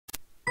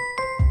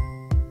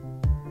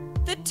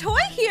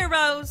Toy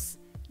Heroes!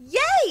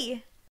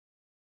 Yay!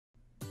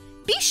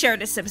 Be sure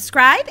to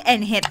subscribe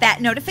and hit that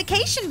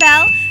notification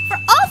bell for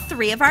all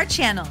 3 of our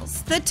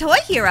channels, the Toy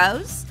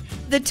Heroes,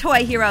 the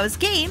Toy Heroes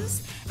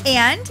Games,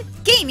 and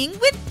Gaming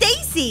with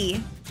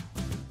Daisy.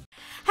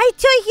 Hi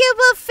Toy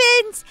Hero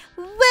friends!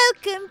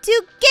 Welcome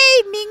to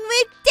Gaming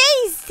with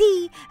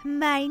Daisy,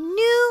 my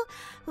new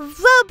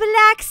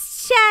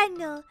Roblox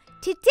channel.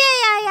 Today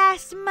I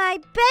asked my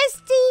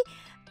bestie,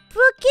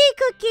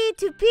 Brookie,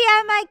 to be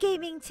on my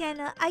gaming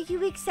channel. Are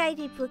you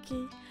excited,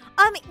 Brookie?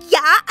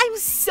 Yeah, I'm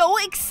so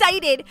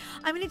excited.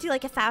 I'm gonna do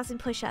like 1,000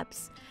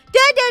 push-ups.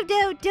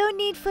 No, don't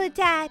need for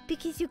that,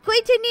 because you're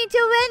going to need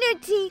your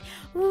energy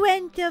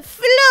when the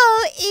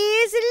floor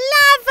is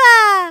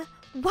lava.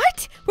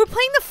 What? We're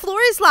playing the floor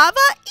is lava?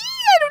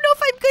 I don't know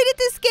if I'm good at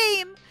this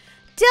game.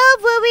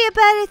 Don't worry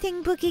about a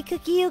thing, Brookie.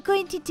 You're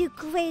going to do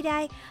great.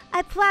 I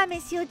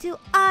promise you'll do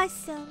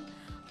awesome.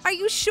 Are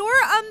you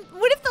sure?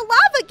 What if the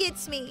lava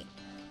gets me?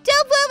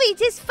 Don't worry,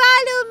 just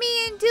follow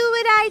me and do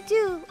what I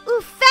do.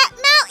 Ooh, fat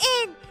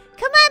mountain!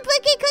 Come on,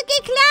 Brookie,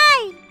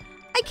 climb!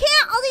 I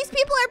can't, all these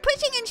people are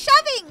pushing and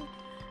shoving.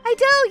 I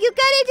know, you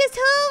gotta just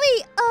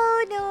hurry.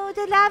 Oh no,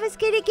 the lava's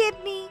gonna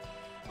get me.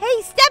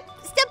 Hey, stop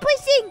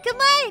pushing, come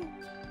on.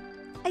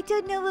 I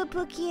don't know where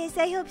Brookie is,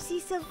 I hope she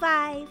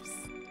survives.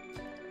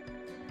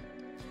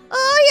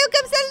 Oh, here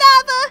comes the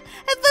lava!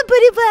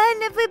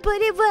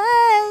 Everybody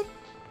run!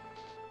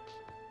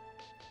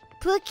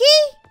 Brookie?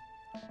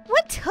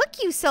 What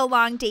took you so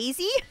long,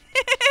 Daisy?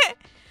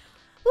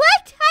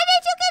 What? How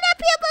did you get up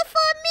here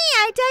before me?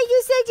 I thought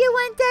you said you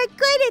weren't that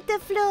good at the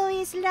floor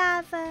is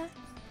lava.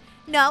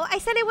 No, I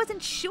said I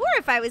wasn't sure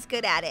if I was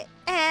good at it.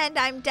 And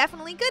I'm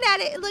definitely good at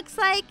it, it looks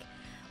like.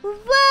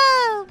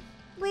 Whoa!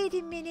 Wait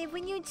a minute,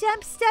 when you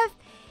jump stuff,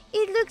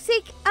 it looks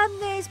like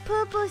there's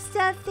purple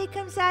stuff that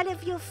comes out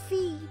of your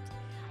feet.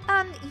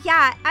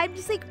 Yeah, I'm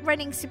just like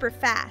running super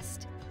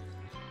fast.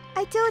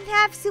 I don't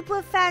have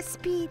super fast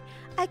speed.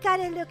 I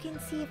gotta look and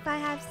see if I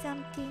have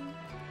something.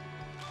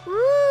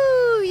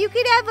 Ooh, you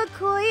could have a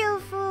coil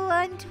for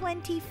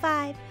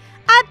 125.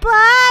 I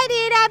bought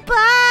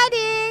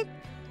it.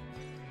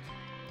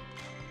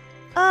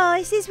 Oh,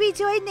 it says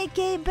rejoin the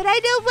game, but I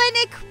don't want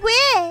to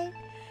quit.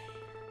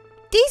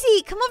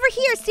 Daisy, come over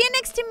here. Stand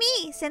next to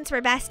me, since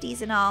we're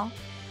besties and all.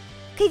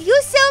 Could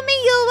you show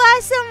me your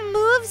awesome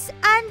moves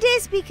on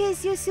this?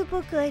 Because you're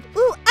super good.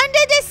 Ooh,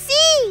 under the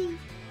sea.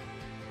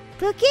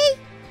 Brookie?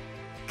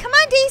 Come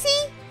on,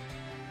 Daisy.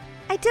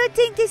 I don't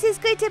think this is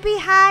going to be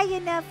high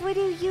enough. What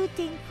do you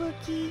think,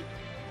 Brookie?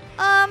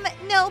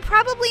 No,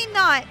 probably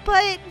not.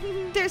 But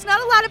there's not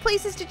a lot of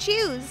places to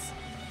choose.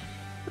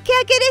 Okay,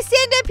 I'm gonna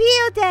stand up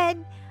here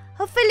then.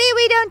 Hopefully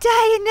we don't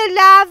die in the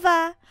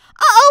lava.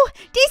 Uh-oh!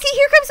 Daisy,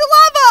 here comes the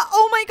lava!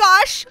 Oh my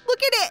gosh!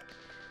 Look at it!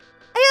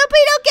 I hope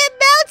we don't get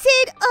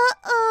melted.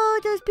 Uh-oh,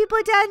 those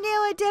people down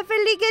there are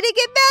definitely gonna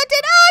get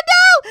melted. Oh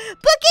no!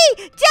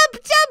 Brookie, jump!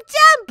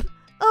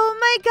 Oh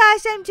my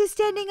gosh, I'm just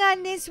standing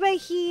on this right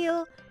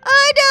here.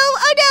 Oh no!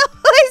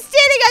 I'm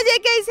standing on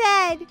that guy's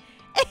head.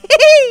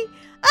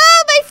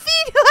 Oh, my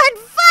feet are on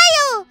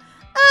fire!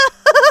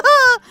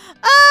 Oh,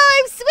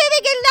 I'm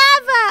swimming in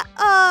lava.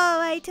 Oh,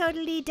 I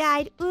totally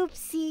died.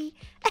 Oopsie.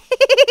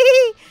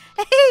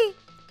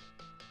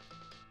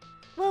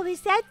 What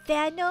was that,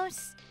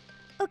 Thanos?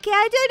 Okay,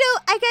 I don't know.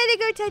 I gotta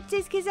go touch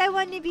this because I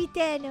want to be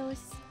Thanos.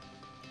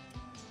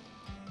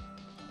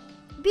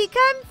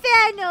 Become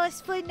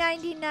Thanos for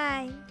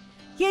 99.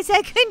 Yes,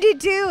 I can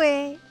do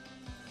it.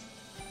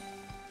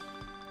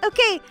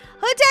 Okay,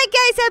 hold on,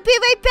 guys. I'll be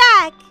right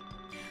back.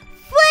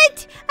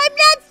 What? I'm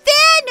not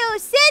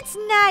Thanos. That's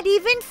not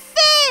even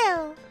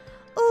fair.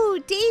 Oh,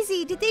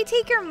 Daisy, did they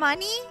take your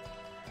money?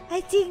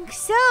 I think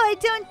so. I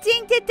don't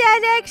think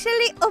that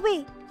actually... Oh,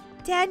 wait.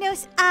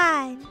 Thanos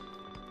on.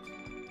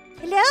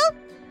 Hello?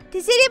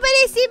 Does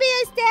anybody see me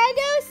as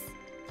Thanos?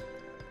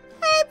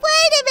 Hey,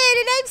 wait a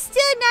minute. I'm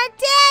still not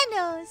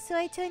Thanos. So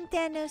I turn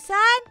Thanos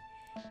on,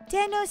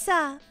 Thanos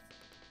off.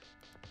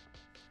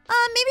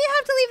 Maybe you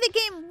have to leave the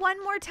game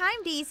one more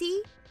time,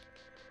 Daisy.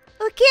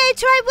 Okay, I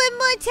try one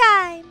more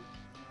time.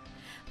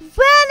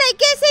 Well, I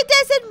guess it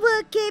doesn't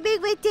work,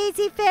 Gaming with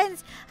Daisy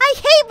fans. I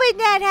hate when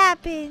that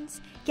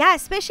happens. Yeah,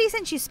 especially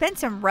since you spent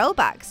some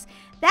Robux.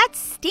 That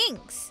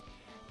stinks.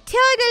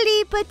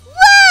 Totally, but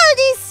whoa,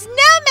 these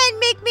snowmen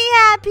make me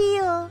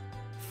happier.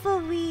 For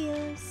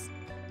reals.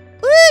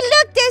 Ooh,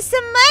 look, there's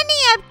some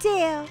money up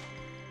there.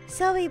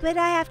 Sorry, but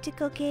I have to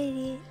go get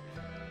it.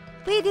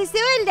 Wait, is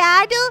there a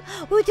ladder?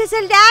 Oh, there's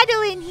a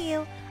ladder in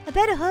here. I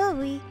better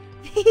hurry.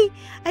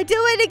 I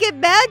don't want to get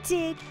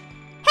melted.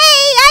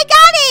 Hey, I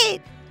got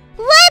it!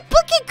 What?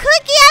 Brookie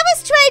Cookie? I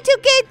was trying to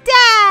get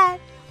that.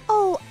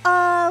 Oh,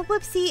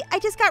 whoopsie. I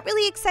just got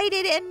really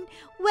excited and,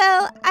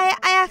 well, I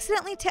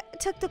accidentally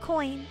took the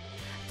coin.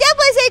 That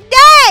wasn't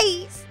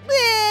nice.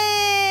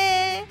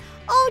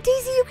 Oh,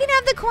 Daisy, you can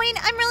have the coin.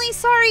 I'm really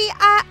sorry.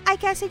 I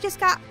guess I just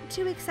got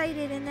too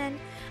excited and then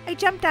I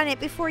jumped on it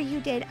before you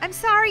did. I'm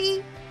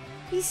sorry.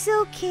 It's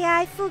okay.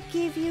 I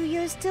forgive you.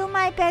 You're still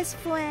my best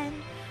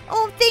friend.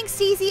 Oh, thanks,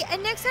 Daisy.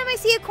 And next time I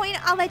see a coin,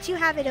 I'll let you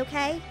have it,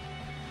 okay?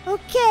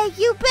 Okay,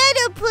 you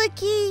better,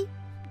 Brookie.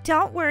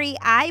 Don't worry,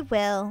 I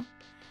will.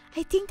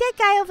 I think that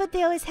guy over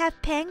there was half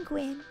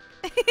penguin.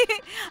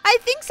 I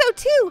think so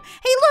too.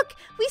 Hey, look,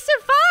 we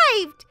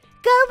survived.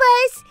 Go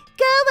us,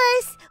 go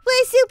us.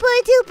 We're super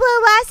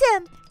duper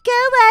awesome.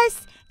 Go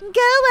us,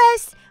 go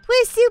us.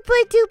 We're super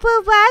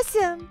duper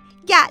awesome.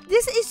 Yeah,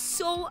 this is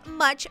so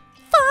much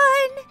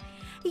fun.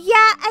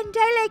 Yeah, and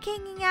I like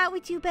hanging out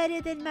with you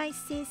better than my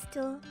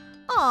sister.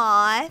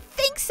 Aw,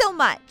 thanks so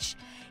much.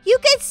 You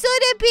can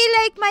sort of be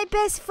like my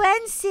best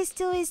friend's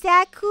sister. Is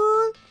that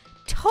cool?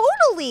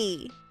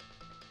 Totally.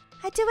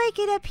 How do I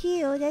get up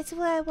here? That's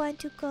where I want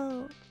to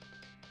go.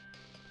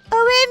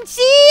 OMG,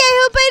 I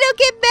hope I don't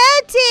get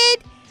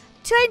melted.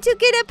 Trying to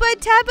get up on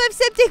top of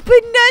something,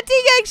 but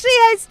nothing actually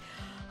has...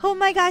 Oh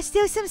my gosh,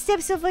 there's some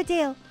steps over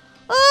there.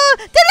 Oh,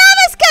 the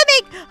lava's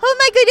coming. Oh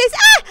my goodness.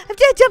 Ah, I have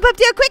to jump up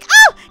there quick.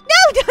 Oh, no.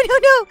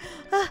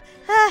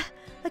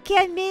 Okay,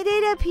 I made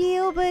it up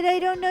here, but I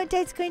don't know if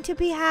that's going to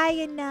be high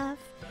enough.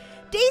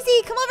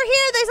 Daisy, come over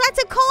here. There's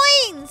lots of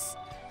coins.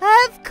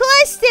 Of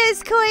course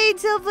there's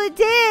coins over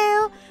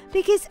there,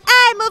 because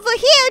I'm over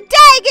here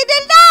dying in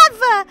the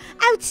lava.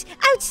 Ouch,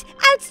 ouch,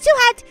 ouch, too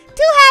hot,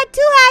 too hot,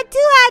 too hot,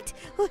 too hot.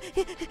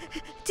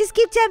 Just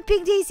keep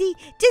jumping, Daisy.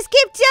 Just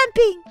keep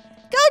jumping.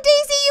 Go,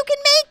 Daisy, you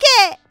can make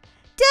it.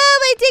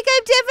 I think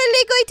I'm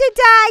definitely going to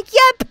die.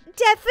 Yep,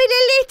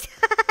 definitely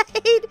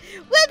died.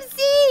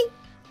 Whoopsie.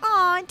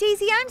 Aw,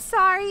 Daisy, I'm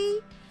sorry.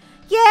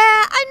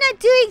 Yeah, I'm not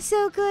doing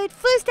so good.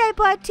 First, I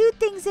bought 2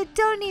 things that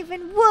don't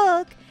even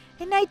work.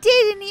 And I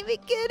didn't even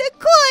get a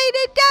coin,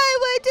 and now I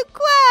want to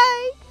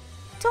cry.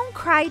 Don't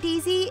cry,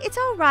 Daisy. It's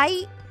all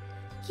right.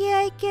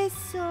 Yeah, I guess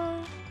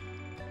so.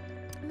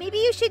 Maybe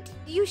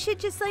you should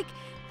just like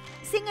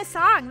sing a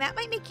song. That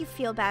might make you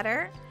feel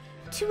better.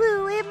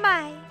 True, it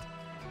might.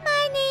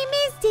 My name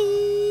is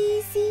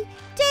Daisy,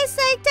 just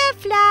like the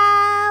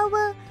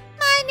flower.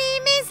 My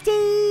name is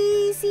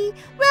Daisy,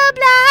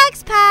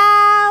 Roblox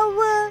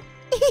power.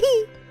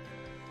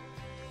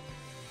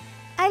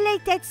 I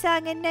like that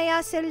song, and I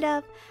also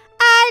love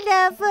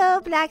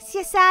Roblox,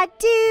 yes I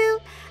do.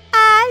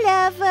 I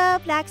love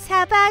Roblox,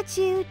 how about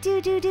you?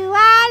 Do.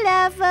 I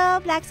love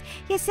Roblox,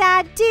 yes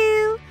I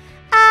do.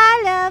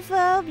 I love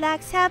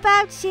Roblox, how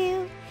about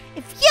you?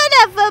 If you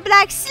love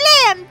Roblox,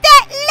 slam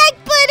that like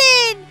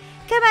button!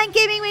 Come on,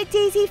 Gaming with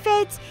Daisy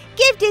fans,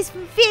 give this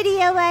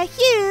video a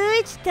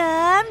huge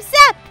thumbs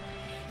up!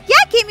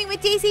 Yeah, Gaming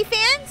with Daisy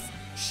fans!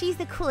 She's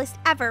the coolest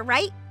ever,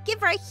 right? Give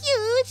her a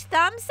huge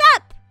thumbs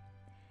up!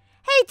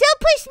 Hey, don't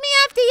push me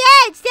off the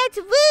edge! That's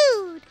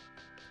rude!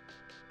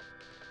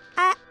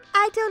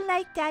 I don't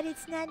like that.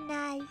 It's not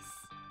nice.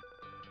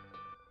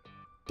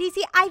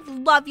 Daisy, I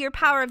love your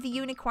Power of the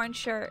Unicorn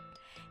shirt.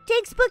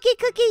 Thanks, Brookie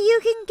Cookie. You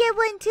can get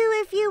one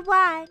too if you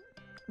want.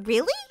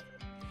 Really?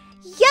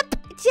 Yep.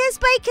 Just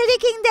by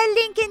clicking the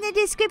link in the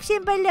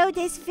description below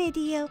this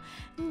video,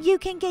 you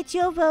can get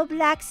your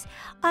Roblox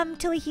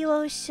Toy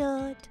Hero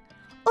shirt.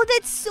 Oh,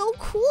 that's so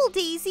cool,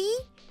 Daisy.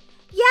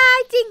 Yeah,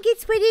 I think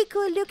it's pretty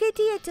cool. Look at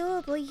the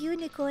adorable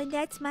unicorn.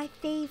 That's my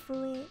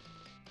favorite.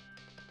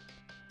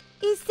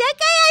 Is that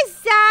guy a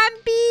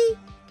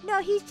zombie? No,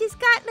 he's just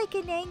got like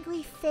an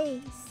angry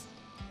face.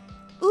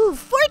 Ooh,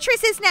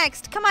 Fortress is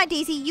next. Come on,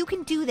 Daisy, you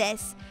can do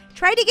this.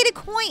 Try to get a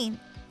coin.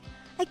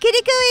 I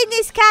gotta go in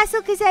this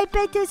castle because I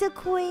bet there's a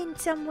coin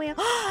somewhere.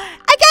 I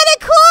got a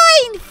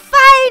coin!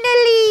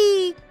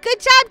 Finally! Good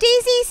job,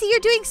 Daisy. See, you're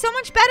doing so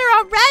much better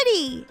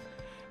already.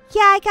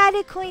 Yeah, I got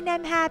a coin.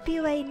 I'm happy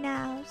right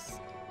now.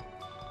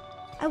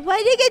 I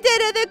want to get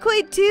that other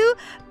coin too,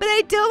 but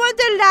I don't want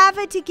the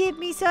lava to get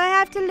me, so I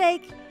have to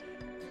like...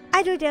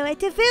 I don't know. At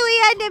the very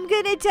end, I'm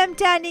gonna jump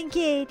down and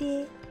get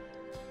it.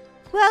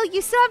 Well,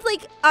 you still have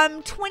like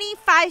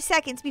 25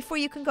 seconds before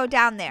you can go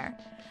down there.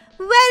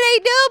 Well, I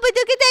know, but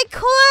look at that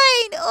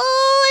coin.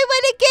 Oh, I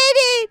want to get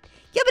it.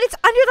 Yeah, but it's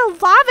under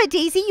the lava,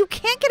 Daisy. You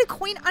can't get a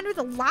coin under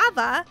the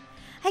lava.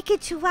 I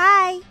could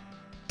try.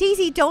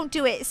 Daisy, don't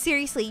do it.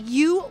 Seriously,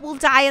 you will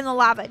die in the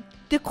lava.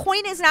 The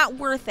coin is not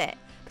worth it.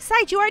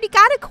 Besides, you already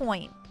got a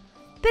coin.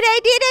 But I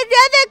need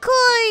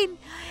another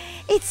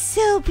coin. It's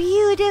so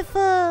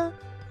beautiful.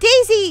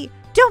 Daisy,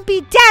 don't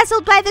be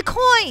dazzled by the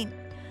coin.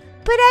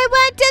 But I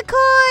want the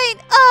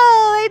coin.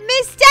 Oh, I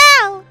missed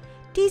out.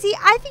 Daisy,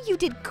 I think you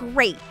did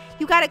great.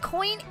 You got a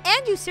coin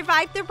and you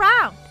survived the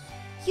round.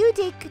 You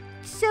did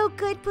so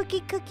good, Brookie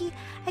Cookie.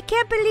 I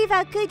can't believe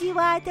how good you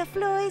are. The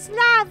floor is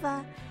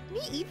lava. Me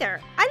either.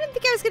 I didn't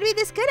think I was going to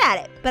be this good at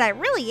it, but I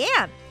really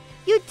am.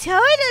 You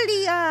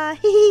totally are.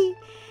 Hey,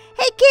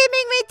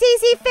 Gaming with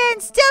Daisy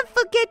fans, don't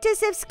forget to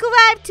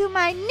subscribe to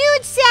my new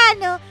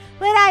channel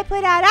where I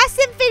put out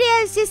awesome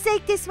videos just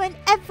like this one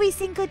every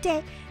single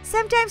day.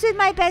 Sometimes with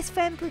my best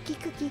friend, Brookie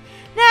Cookie.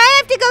 Now I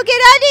have to go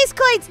get all these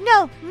coins.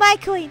 No, my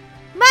coin.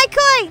 My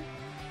coin.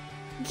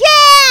 Yeah,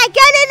 I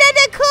got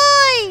another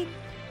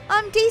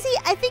coin. Daisy,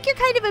 I think you're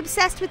kind of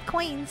obsessed with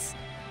coins.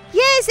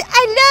 Yes,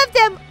 I love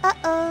them.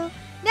 Uh-oh.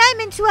 Now I'm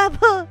in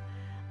trouble.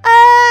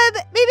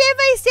 Maybe if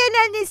I stand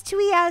on this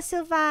tree, I'll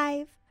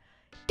survive.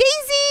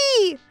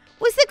 Daisy,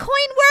 was the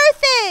coin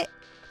worth it?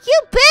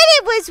 You bet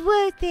it was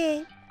worth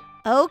it.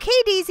 Okay,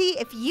 Daisy,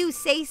 if you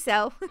say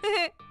so.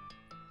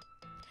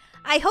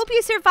 I hope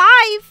you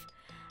survive.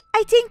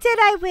 I think that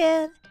I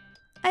will.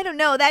 I don't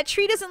know. That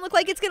tree doesn't look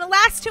like it's going to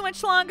last too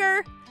much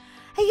longer.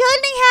 I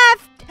only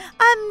have,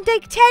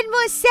 like 10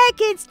 more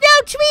seconds.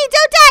 No, tree,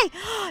 don't die.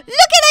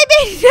 Look at, I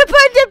made it up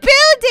on the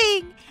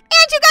building.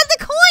 And you got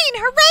the coin.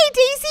 Hooray,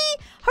 Daisy.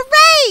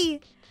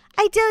 Hooray.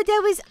 I know,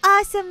 that was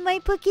awesome, my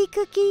Brookie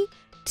cookie.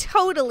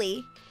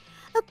 Totally.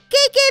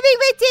 Okay, Gaming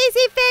with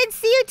Daisy fans.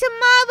 See you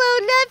tomorrow.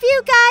 Love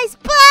you guys.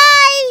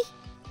 Bye.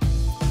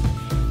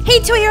 Hey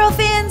Toy Hero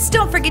fans,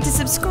 don't forget to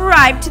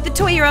subscribe to the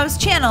Toy Heroes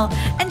channel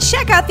and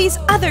check out these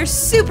other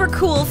super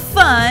cool,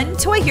 fun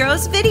Toy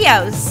Heroes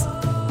videos.